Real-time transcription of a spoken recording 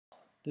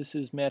This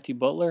is Matthew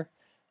Butler,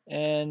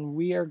 and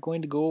we are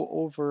going to go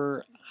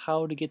over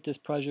how to get this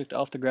project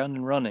off the ground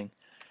and running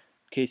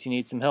in case you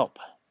need some help.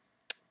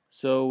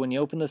 So when you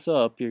open this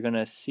up, you're going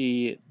to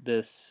see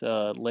this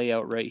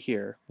layout right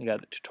here. You got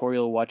the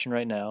tutorial watching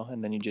right now,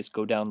 and then you just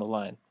go down the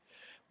line.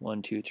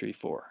 1, 2, 3,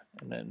 4,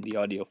 and then the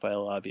audio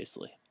file,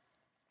 obviously.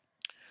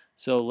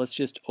 So let's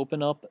just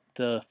open up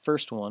the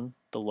first one,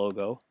 the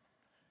logo,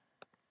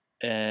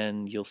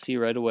 and you'll see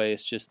right away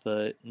it's just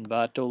the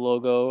Envato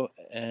logo,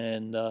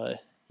 and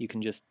you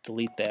can just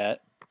delete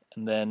that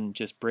and then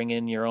just bring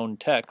in your own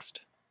text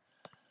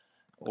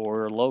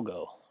or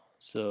logo.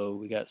 So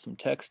we got some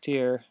text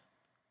here,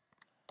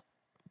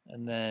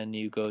 and then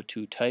you go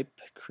to type,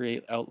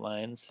 create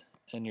outlines,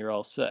 and you're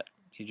all set.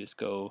 You just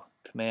go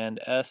Command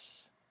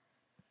S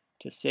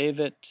to save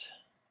it.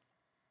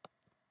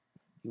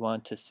 You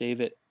want to save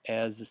it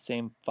as the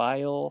same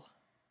file,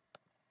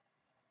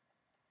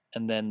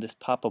 and then this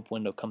pop-up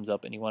window comes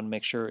up and you want to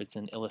make sure it's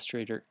in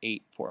Illustrator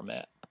 8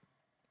 format,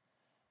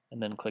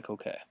 and then click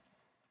OK.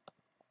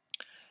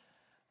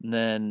 And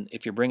then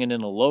if you're bringing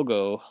in a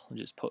logo, I'll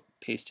just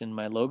paste in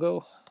my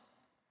logo,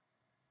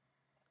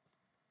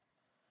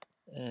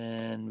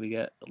 and we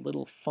got a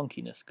little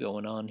funkiness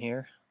going on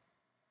here.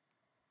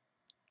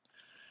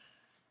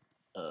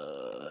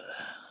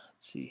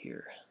 Let's see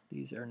here,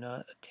 these are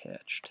not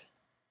attached,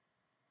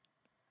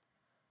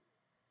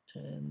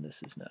 and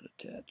this is not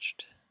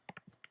attached.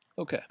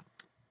 Okay,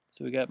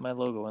 so we got my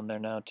logo in there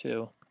now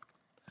too,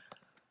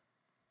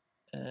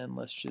 and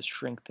let's just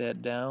shrink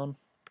that down.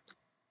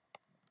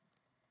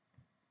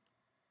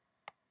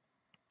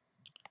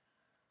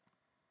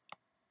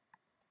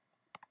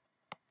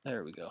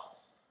 There we go,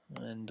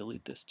 and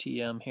delete this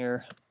TM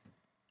here.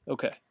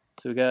 Okay,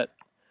 so we got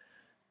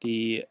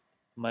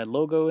my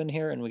logo in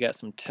here, and we got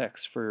some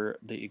text for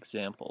the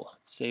example.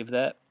 Save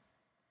that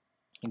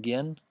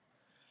again,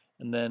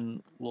 and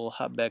then we'll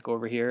hop back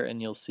over here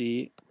and you'll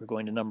see we're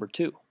going to number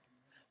 2.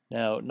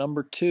 Now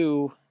number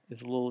 2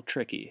 is a little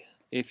tricky.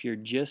 If you're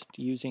just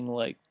using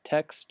like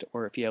text,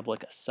 or if you have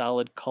like a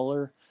solid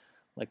color,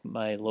 like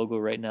my logo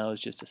right now is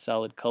just a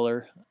solid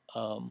color,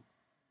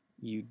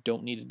 you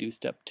don't need to do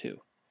step 2.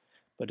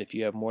 But if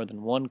you have more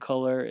than one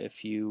color,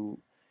 if you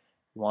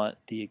want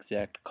the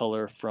exact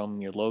color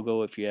from your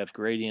logo, if you have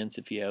gradients,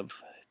 if you have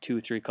 2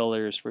 or 3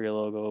 colors for your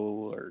logo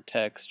or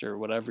text or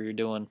whatever you're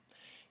doing,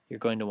 you're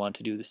going to want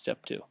to do the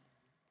step 2.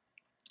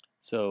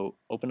 So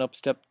open up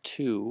step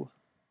 2,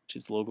 which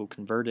is logo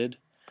converted.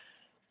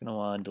 You're going to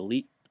want to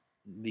delete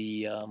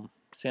the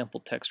sample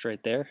text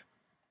right there.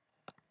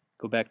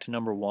 Go back to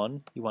number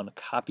 1. You want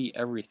to copy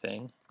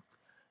everything,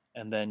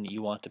 and then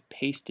you want to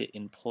paste it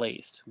in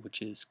place,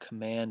 which is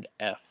Command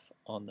F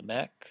on the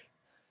Mac.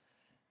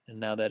 And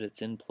now that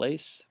it's in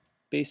place,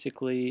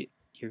 basically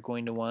you're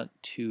going to want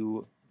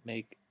to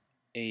make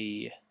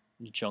a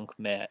junk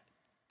mat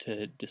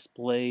to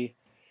display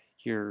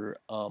your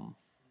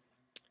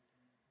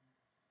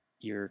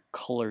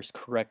colors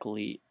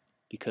correctly,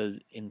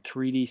 because in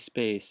 3D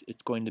space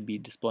it's going to be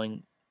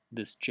displaying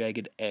this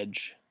jagged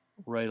edge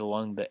right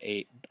along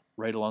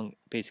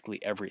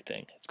basically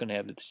everything. It's going to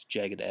have this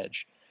jagged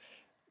edge,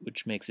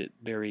 which makes it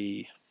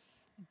very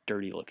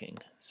dirty looking.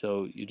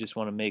 So you just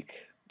want to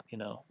make,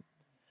 an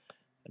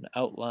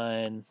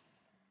outline,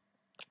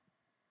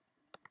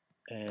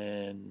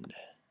 and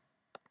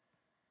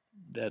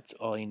that's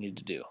all you need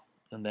to do.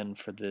 And then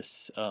for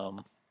this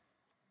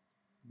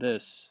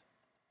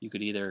you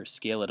could either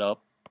scale it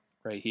up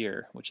right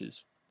here, which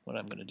is what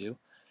I'm going to do.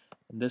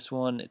 And this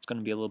one, it's going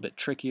to be a little bit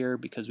trickier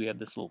because we have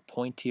this little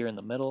point here in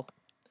the middle.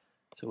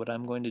 So what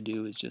I'm going to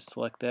do is just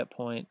select that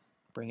point,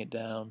 bring it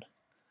down,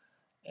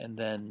 and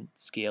then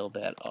scale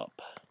that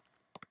up.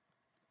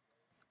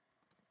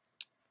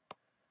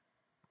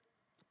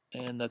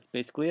 And that's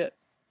basically it.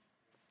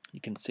 You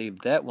can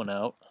save that one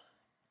out,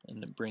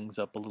 and it brings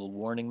up a little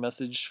warning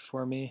message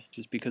for me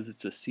just because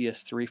it's a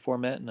CS3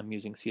 format and I'm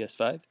using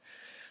CS5.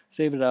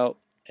 Save it out,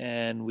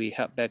 and we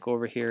hop back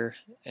over here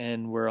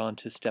and we're on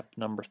to step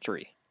number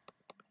 3.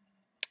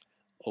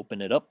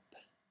 Open it up,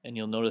 and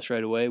you'll notice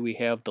right away we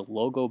have the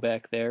logo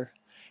back there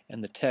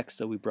and the text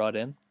that we brought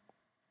in.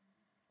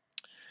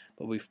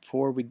 But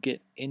before we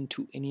get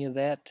into any of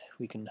that,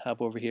 we can hop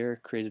over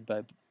here, created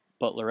by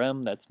Butler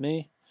M, that's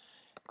me.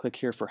 Click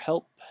here for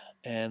help,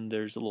 and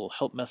there's a little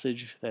help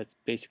message that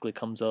basically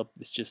comes up.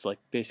 It's just like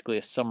basically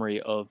a summary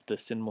of the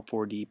Cinema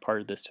 4D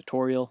part of this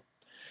tutorial,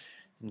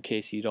 in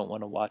case you don't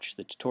want to watch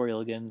the tutorial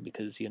again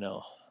because you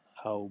know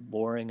how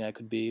boring I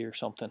could be or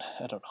something.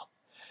 I don't know.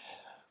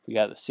 We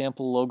got the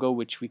sample logo,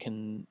 which we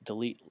can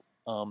delete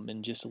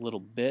in just a little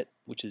bit,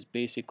 which is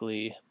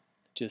basically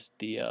just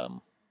the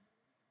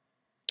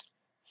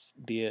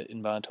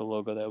Envato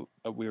logo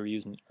that we were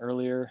using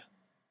earlier,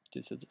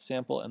 just as a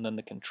sample, and then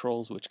the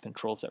controls, which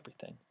controls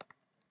everything.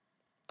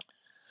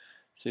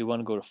 So you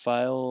want to go to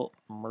File,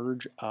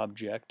 Merge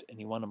Object, and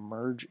you want to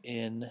merge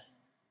in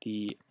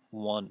the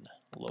 1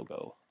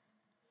 logo.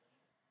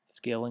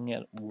 Scaling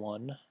at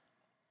 1.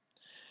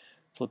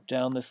 Flip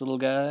down this little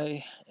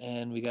guy,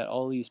 and we got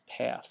all these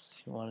paths.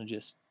 You want to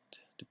just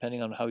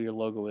depending on how your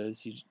logo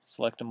is, you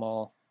select them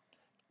all,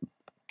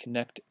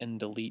 connect and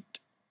delete,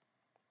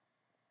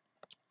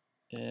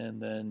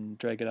 and then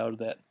drag it out of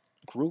that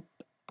group,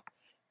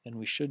 and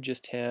we should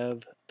just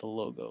have the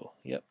logo.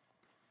 Yep.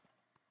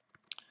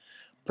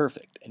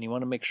 Perfect. And you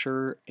want to make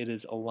sure it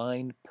is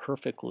aligned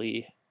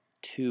perfectly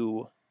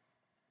to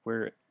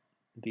where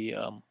the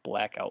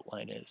black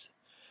outline is,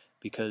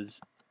 because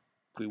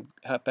if we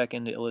hop back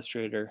into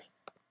Illustrator,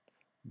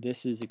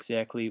 this is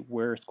exactly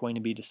where it's going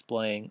to be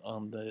displaying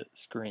on the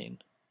screen.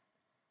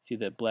 See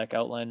the black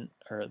outline,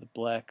 or the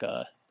black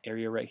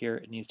area right here?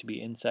 It needs to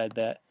be inside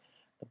that.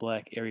 The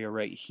black area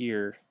right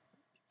here,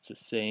 it's the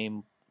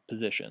same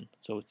position,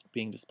 so it's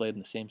being displayed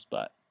in the same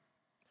spot.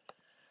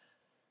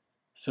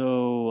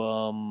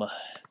 So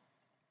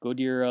go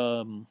to your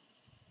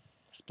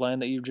spline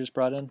that you just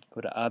brought in,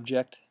 go to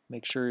Object,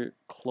 make sure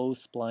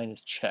Close Spline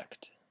is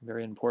checked,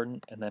 very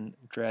important, and then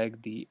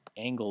drag the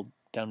angle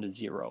down to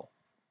 0.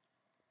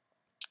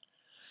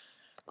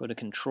 Go to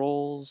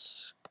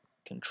Controls,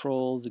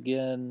 Controls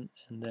again,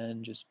 and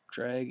then just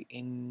drag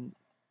into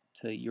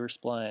your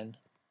spline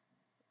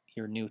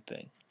your new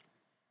thing.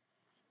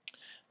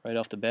 Right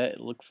off the bat,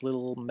 it looks a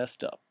little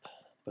messed up,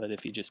 but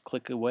if you just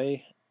click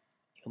away,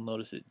 you'll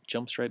notice it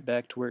jumps right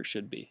back to where it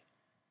should be.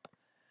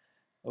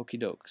 Okie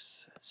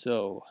dokes.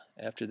 So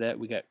after that,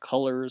 we got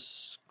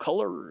colors.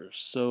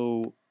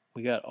 So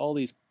we got all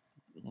these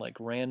like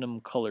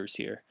random colors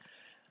here.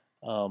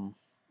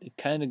 It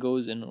kind of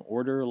goes in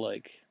order,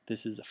 like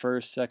this is the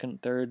first,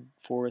 second, third,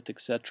 fourth,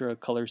 etc.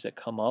 colors that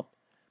come up,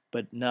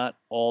 but not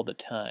all the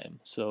time.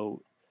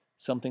 So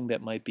something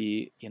that might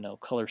be, you know,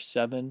 color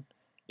 7,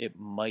 it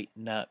might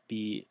not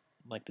be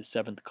like the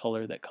 7th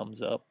color that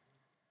comes up.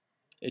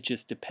 It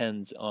just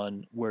depends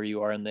on where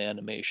you are in the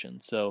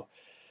animation. So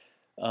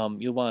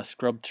you'll want to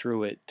scrub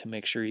through it to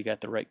make sure you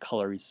got the right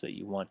colors that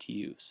you want to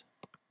use.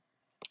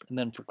 And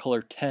then for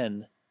color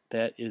 10,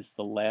 that is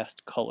the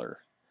last color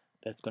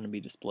that's going to be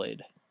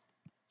displayed.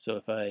 So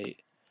if I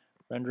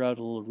render out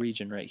a little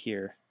region right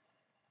here,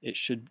 it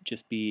should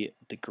just be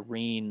the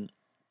green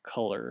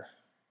color.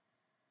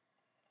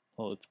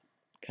 Well, it's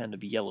kind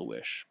of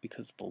yellowish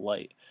because of the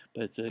light,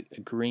 but it's a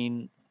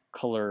green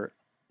color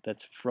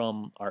that's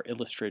from our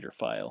Illustrator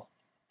file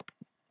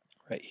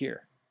right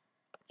here.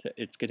 So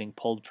it's getting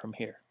pulled from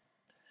here.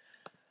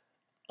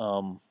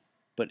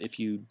 But if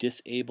you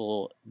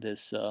disable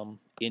this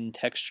in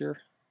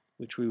texture,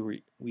 which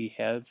we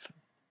have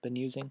been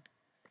using,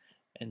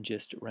 and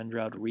just render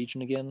out a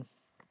region again,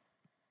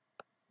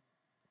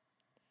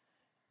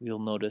 you'll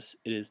notice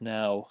it is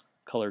now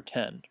color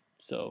 10.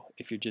 So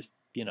if you're just,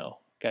 you know,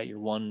 got your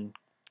one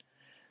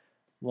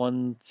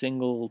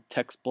single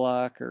text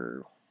block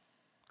or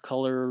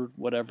color,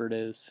 whatever it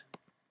is,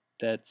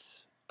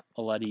 that's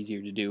a lot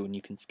easier to do, and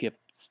you can skip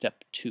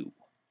step 2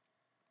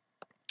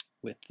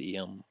 with the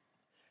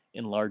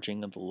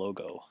enlarging of the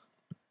logo,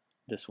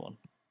 this one.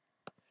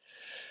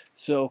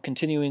 So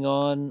continuing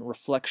on,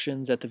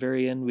 reflections at the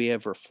very end, we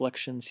have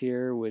reflections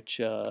here, which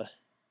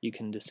you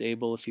can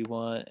disable if you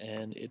want,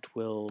 and it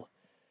will,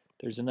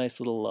 there's a nice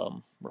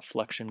little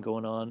reflection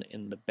going on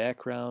in the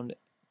background,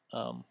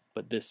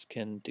 but this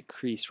can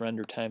decrease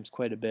render times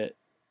quite a bit,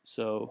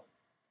 so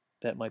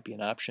that might be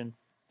an option.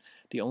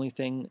 The only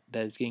thing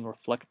that is getting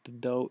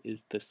reflected though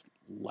is this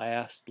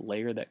last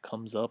layer that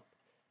comes up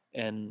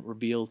and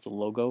reveals the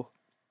logo,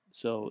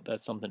 so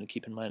that's something to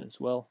keep in mind as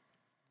well.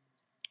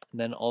 And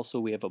then also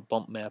we have a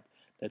bump map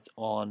that's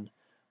on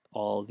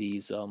all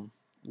these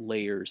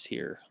layers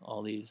here,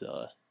 all these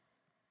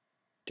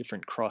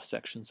different cross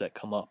sections that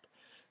come up.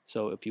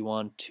 So if you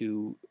want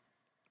to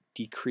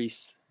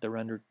decrease the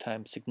render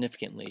time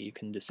significantly, you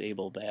can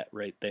disable that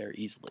right there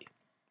easily.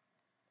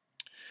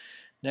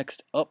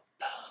 Next up,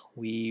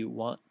 we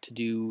want to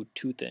do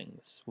 2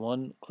 things.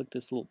 One, click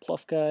this little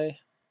plus guy,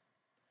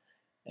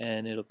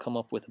 and it'll come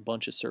up with a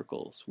bunch of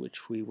circles,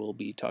 which we will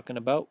be talking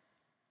about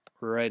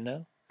right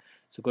now.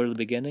 So go to the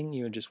beginning,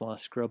 you just want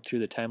to scrub through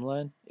the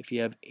timeline. If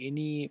you have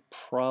any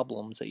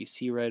problems that you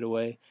see right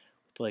away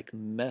with like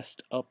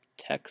messed up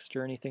text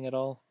or anything at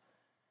all,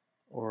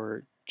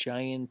 or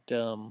giant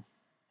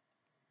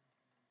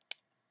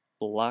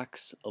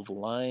blocks of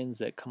lines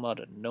that come out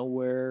of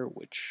nowhere,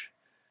 which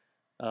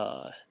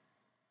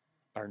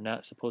are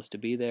not supposed to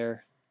be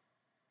there,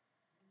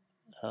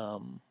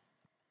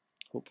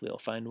 hopefully I'll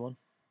find one.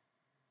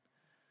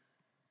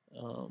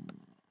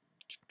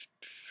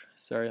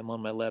 Sorry, I'm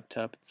on my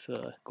laptop, it's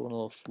going a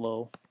little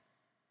slow.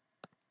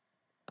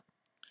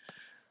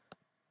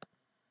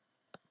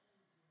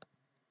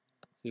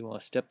 So you want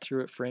to step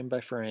through it frame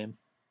by frame.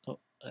 Oh,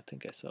 I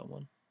think I saw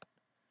one.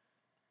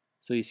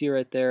 So you see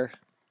right there,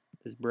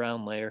 this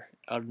brown layer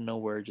out of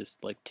nowhere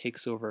just like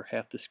takes over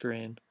half the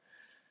screen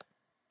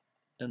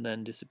and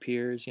then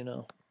disappears, you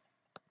know.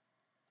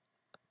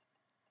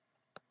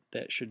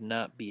 That should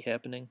not be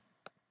happening.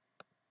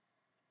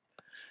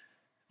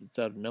 It's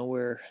out of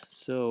nowhere,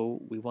 so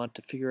we want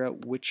to figure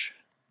out which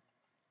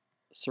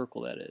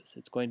circle that is.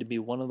 It's going to be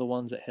one of the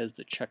ones that has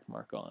the check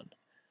mark on.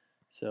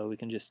 So we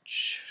can just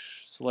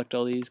select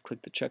all these,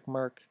 click the check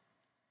mark,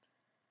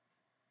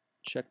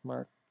 check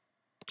mark,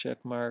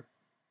 check mark,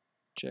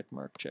 check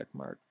mark, check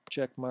mark,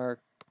 check mark.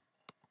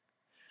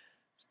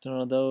 It's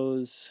none of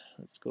those.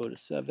 Let's go to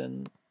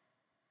 7.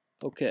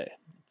 Okay,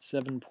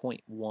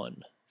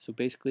 7.1. So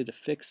basically to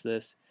fix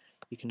this,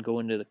 you can go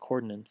into the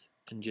coordinates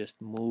and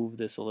just move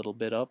this a little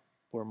bit up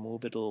or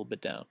move it a little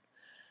bit down.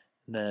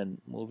 And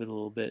then move it a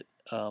little bit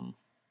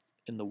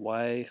in the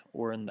Y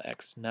or in the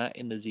X, not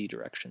in the Z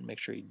direction. Make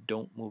sure you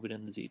don't move it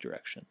in the Z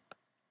direction.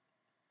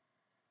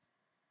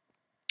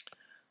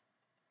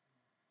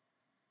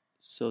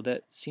 So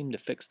that seemed to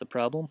fix the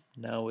problem.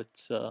 Now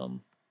it's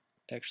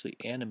actually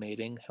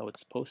animating how it's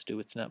supposed to.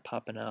 It's not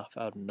popping off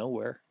out of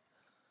nowhere.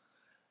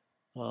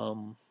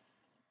 And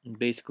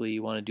basically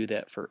you want to do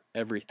that for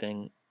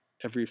everything,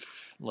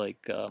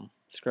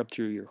 scrub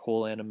through your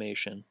whole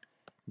animation,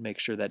 make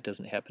sure that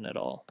doesn't happen at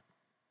all.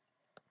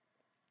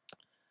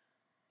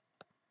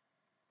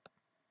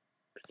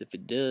 Because if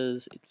it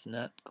does, it's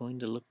not going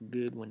to look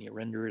good when you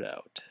render it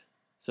out.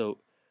 So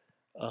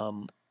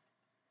an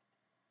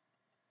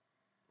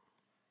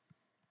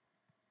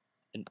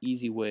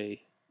easy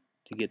way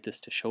to get this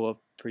to show up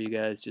for you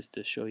guys, just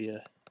to show you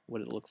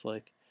what it looks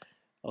like,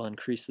 I'll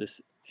increase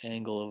this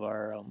angle of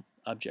our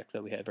object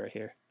that we have right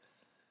here.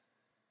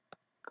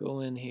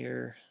 Go in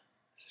here,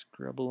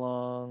 scrub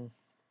along.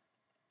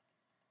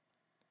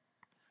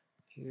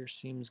 Here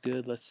seems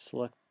good. Let's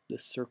select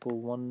this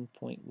circle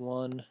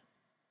 1.1.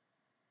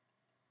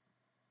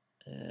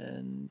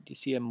 And you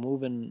see I'm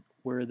moving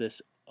where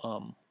this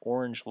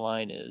orange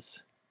line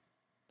is.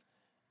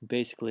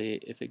 Basically,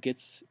 if it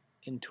gets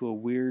into a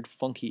weird,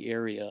 funky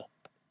area,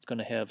 it's going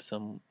to have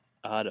some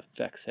odd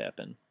effects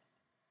happen,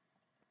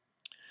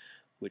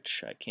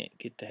 which I can't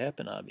get to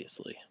happen,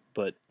 obviously.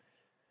 But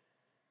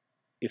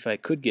if I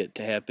could get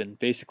to happen,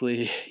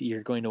 basically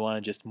you're going to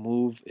want to just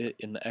move it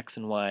in the X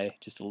and Y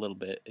just a little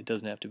bit. It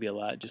doesn't have to be a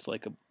lot, just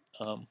like a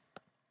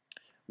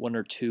 1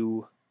 or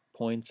 2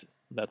 points,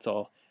 that's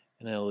all,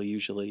 and it'll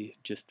usually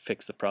just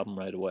fix the problem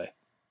right away.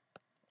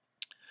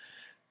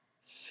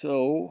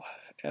 So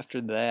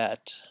after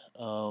that,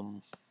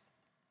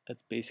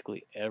 that's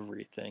basically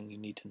everything you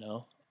need to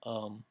know.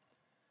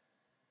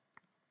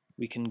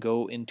 We can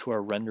go into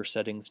our render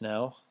settings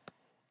now,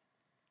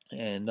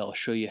 and I'll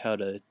show you how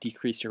to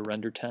decrease your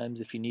render times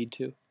if you need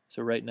to.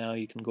 So right now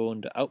you can go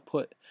into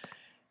output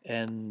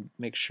and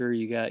make sure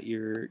you got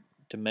your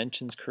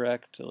dimensions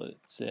correct.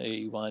 Let's say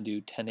you want to do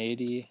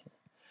 1080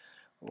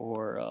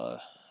 or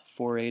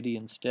 480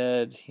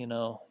 instead.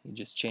 You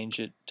just change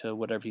it to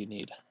whatever you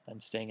need.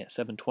 I'm staying at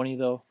 720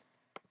 though.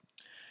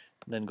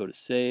 And then go to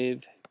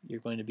save. You're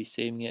going to be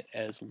saving it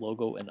as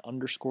logo and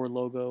underscore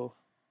logo.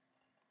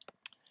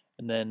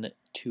 And then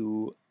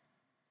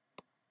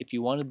if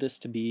you wanted this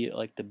to be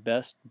like the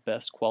best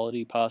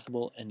quality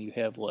possible and you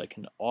have like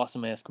an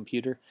awesome ass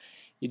computer,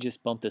 you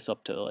just bump this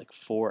up to like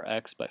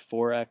 4x by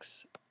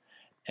 4x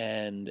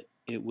and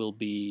it will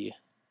be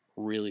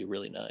really,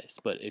 really nice.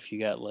 But if you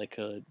got like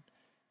a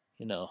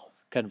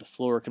kind of a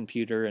slower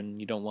computer and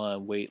you don't want to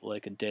wait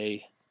like a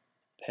day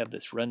to have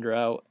this render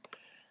out,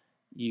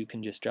 you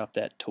can just drop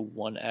that to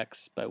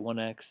 1x by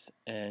 1x,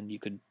 and you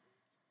could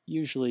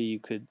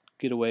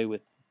get away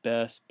with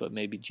best, but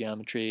maybe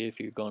geometry if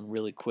you're going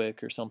really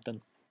quick or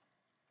something.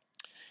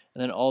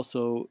 And then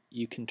also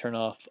you can turn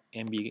off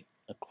ambient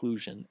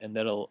occlusion, and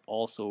that'll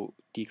also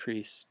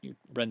decrease your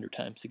render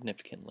time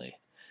significantly.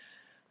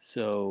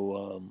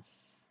 So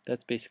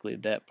that's basically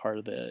that part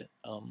of the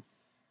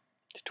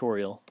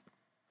tutorial,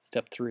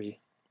 step 3.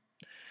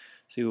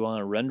 So you want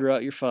to render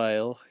out your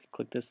file,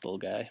 click this little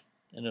guy,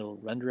 and it'll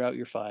render out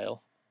your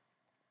file.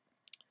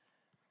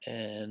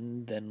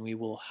 And then we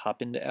will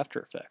hop into After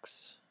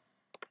Effects.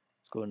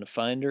 Let's go into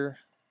Finder,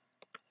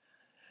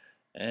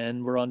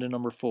 and we're on to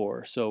number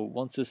 4. So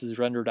once this is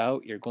rendered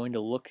out,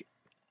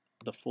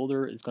 the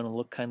folder is going to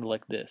look kind of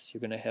like this.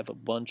 You're going to have a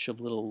bunch of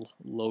little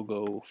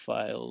logo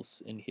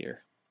files in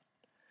here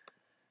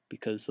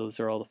because those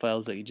are all the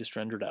files that you just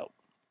rendered out.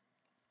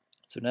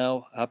 So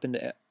now hop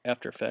into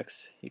After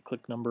Effects, you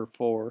click number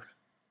 4.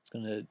 It's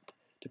going to,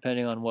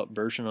 depending on what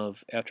version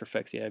of After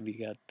Effects you have,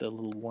 you got the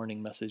little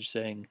warning message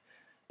saying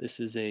this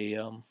is a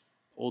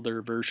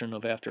older version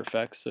of After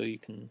Effects, so you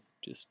can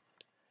just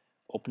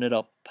open it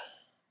up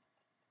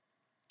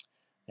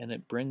and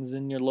it brings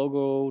in your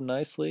logo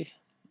nicely.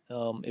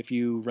 If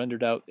you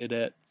rendered out it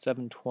at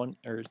 720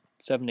 or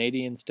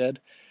 780 instead,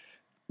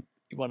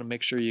 you want to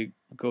make sure you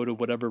go to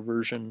whatever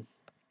version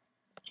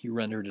you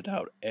rendered it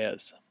out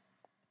as.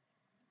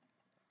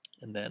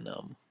 And then,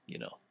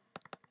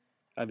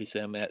 obviously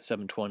I'm at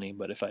 720,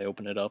 but if I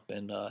open it up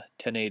in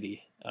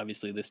 1080,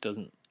 obviously this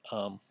doesn't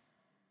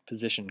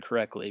position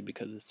correctly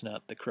because it's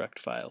not the correct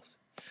files.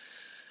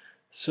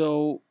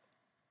 So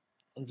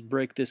let's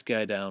break this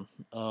guy down.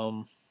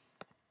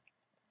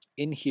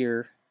 In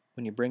here,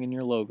 when you bring in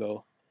your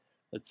logo,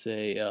 let's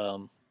say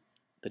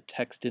the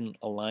text didn't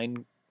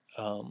align,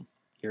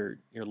 your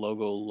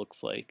logo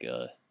looks like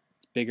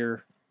it's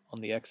bigger on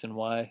the X and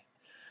Y.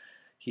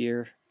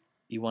 Here,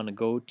 you want to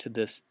go to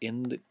this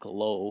end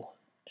glow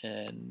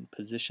and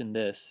position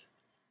this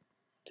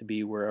to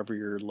be wherever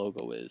your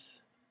logo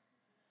is.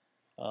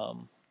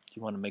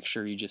 You want to make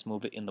sure you just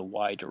move it in the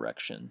Y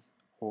direction,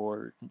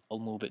 or I'll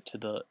move it to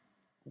the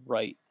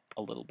right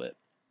a little bit.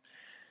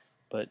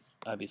 But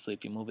obviously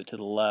if you move it to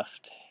the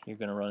left, you're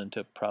going to run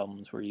into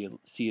problems where you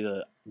see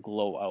the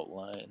glow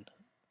outline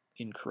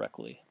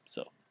incorrectly.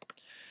 So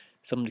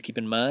something to keep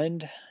in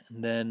mind.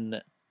 And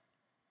then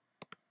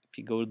if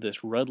you go to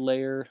this red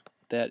layer,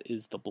 that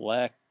is the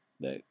black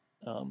that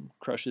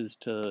crushes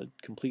to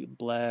complete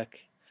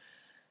black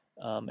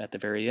at the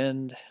very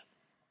end.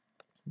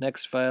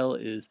 Next file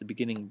is the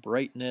beginning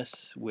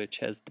brightness, which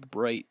has the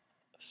bright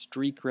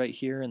streak right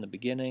here in the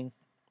beginning.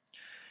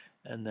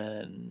 And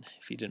then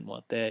if you didn't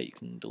want that, you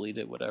can delete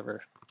it,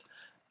 whatever.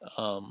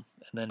 And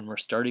then we're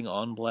starting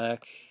on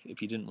black.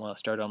 If you didn't want to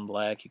start on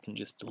black, you can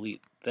just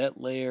delete that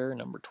layer,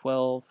 number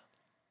 12.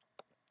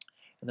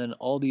 And then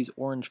all these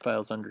orange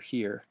files under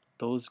here,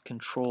 those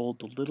control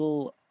the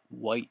little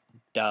white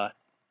dot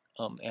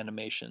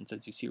animations,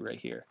 as you see right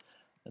here.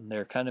 And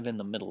they're kind of in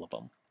the middle of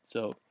them.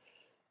 So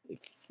if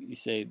you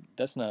say,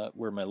 that's not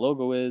where my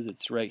logo is,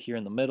 it's right here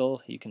in the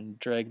middle, you can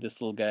drag this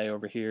little guy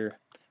over here,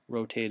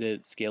 rotate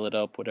it, scale it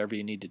up, whatever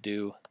you need to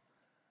do.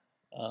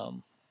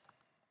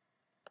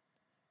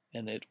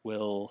 And it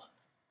will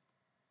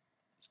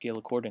scale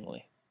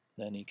accordingly.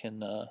 Then you can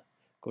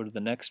go to the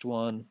next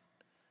one,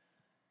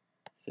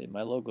 say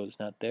my logo is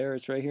not there,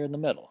 it's right here in the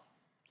middle.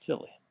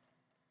 Silly.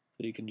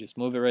 So you can just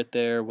move it right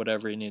there,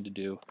 whatever you need to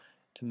do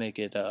to make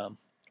it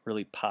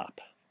really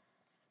pop.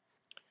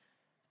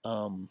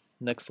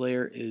 Next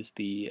layer is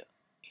the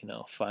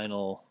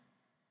final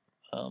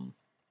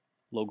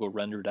logo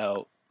rendered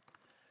out.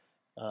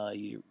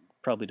 You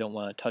probably don't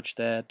want to touch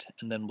that.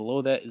 And then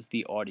below that is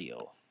the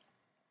audio.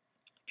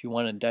 If you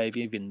want to dive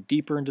even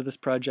deeper into this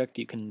project,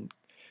 you can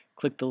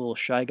click the little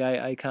shy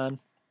guy icon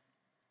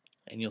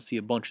and you'll see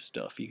a bunch of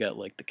stuff. You got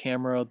like the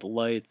camera, the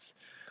lights,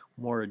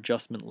 more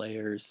adjustment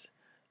layers,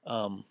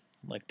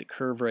 like the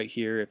curve right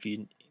here. If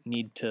you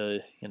need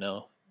to,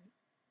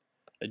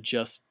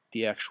 adjust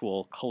the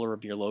actual color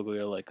of your logo,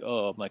 you're like,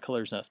 oh, my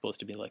color's not supposed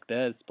to be like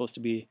that. It's supposed to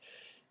be,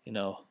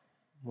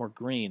 more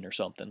green or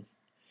something.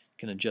 You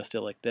can adjust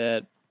it like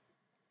that,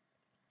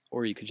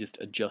 or you could just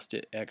adjust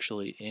it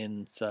actually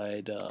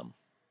inside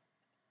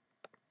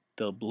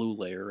the blue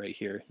layer right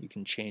here. You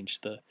can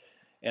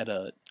add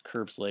a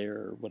curves layer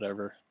or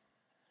whatever,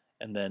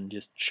 and then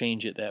just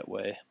change it that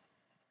way.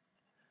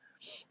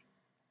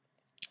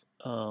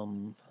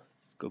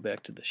 Let's go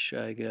back to the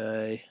shy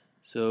guy.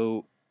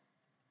 So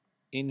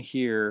in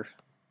here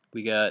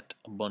we got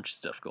a bunch of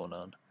stuff going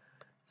on.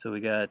 So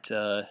we got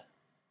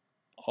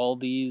all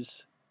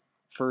these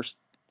first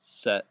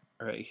set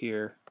right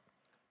here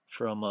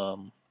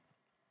from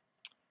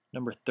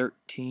number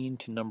 13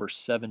 to number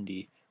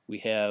 70. We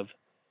have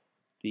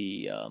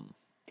the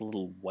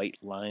little white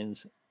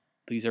lines.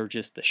 These are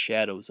just the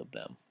shadows of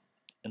them,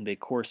 and they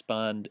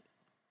correspond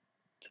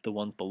to the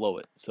ones below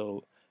it.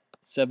 So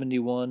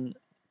 71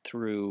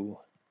 through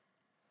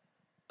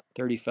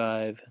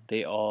 35,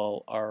 they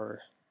all are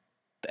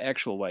the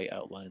actual white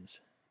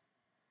outlines.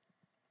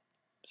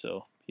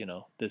 So,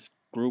 this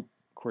group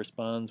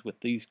corresponds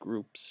with these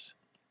groups,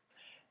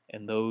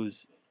 and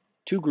those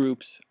two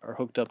groups are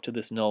hooked up to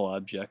this null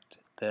object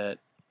that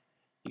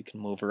you can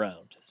move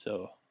around.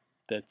 So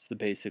that's the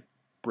basic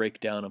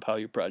breakdown of how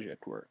your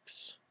project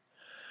works.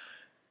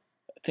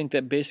 I think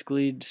that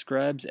basically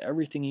describes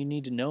everything you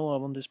need to know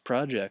on this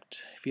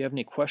project. If you have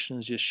any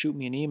questions, just shoot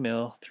me an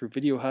email through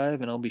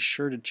VideoHive and I'll be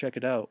sure to check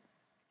it out.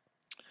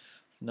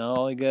 So now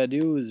all you gotta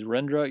do is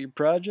render out your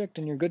project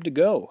and you're good to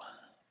go.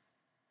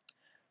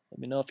 Let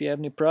me know if you have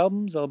any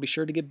problems. I'll be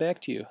sure to get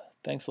back to you.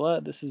 Thanks a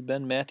lot. This has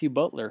been Matthew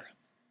Butler.